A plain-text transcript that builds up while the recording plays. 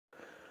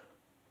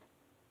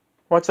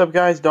What's up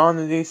guys, Don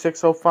the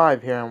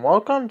D605 here, and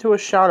welcome to a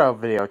shoutout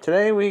video.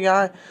 Today we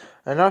got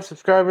enough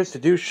subscribers to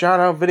do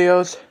shoutout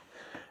videos,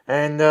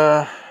 and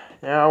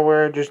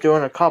we're just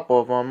doing a couple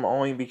of them,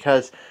 only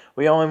because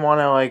we only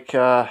want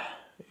to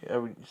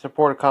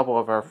support a couple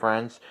of our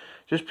friends,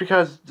 just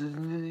because, I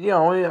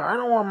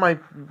don't want my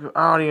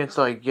audience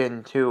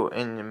getting too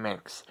in the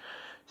mix.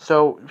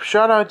 So,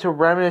 shout out to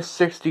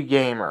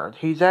reminisce60gamer.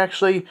 He's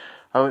actually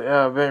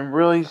been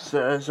really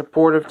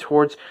supportive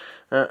towards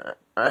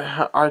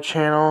our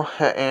channel,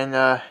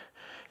 and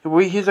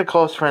he's a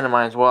close friend of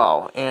mine as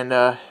well,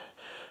 and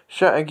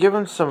give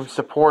him some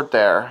support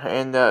there,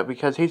 and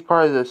because he's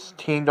part of this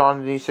Team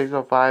Dawn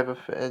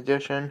D605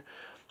 edition,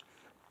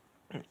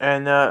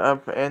 and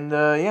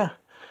yeah,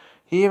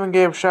 he even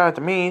gave a shout out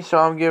to me, so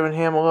I'm giving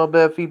him a little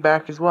bit of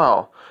feedback as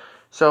well.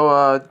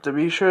 So to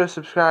be sure to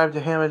subscribe to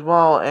him as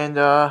well, and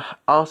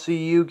I'll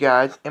see you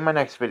guys in my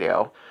next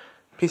video.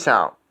 Peace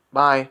out.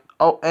 Bye.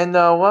 Oh, and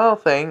one other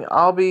thing,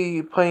 I'll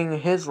be putting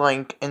his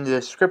link in the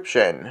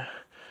description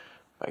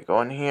by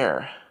going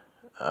here.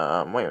 Wait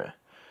a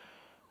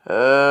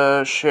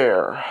minute.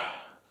 Share.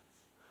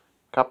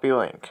 Copy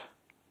link.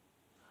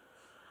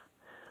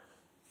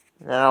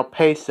 And I'll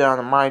paste it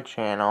on my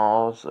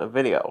channel's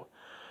video.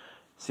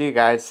 See you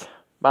guys.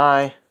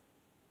 Bye.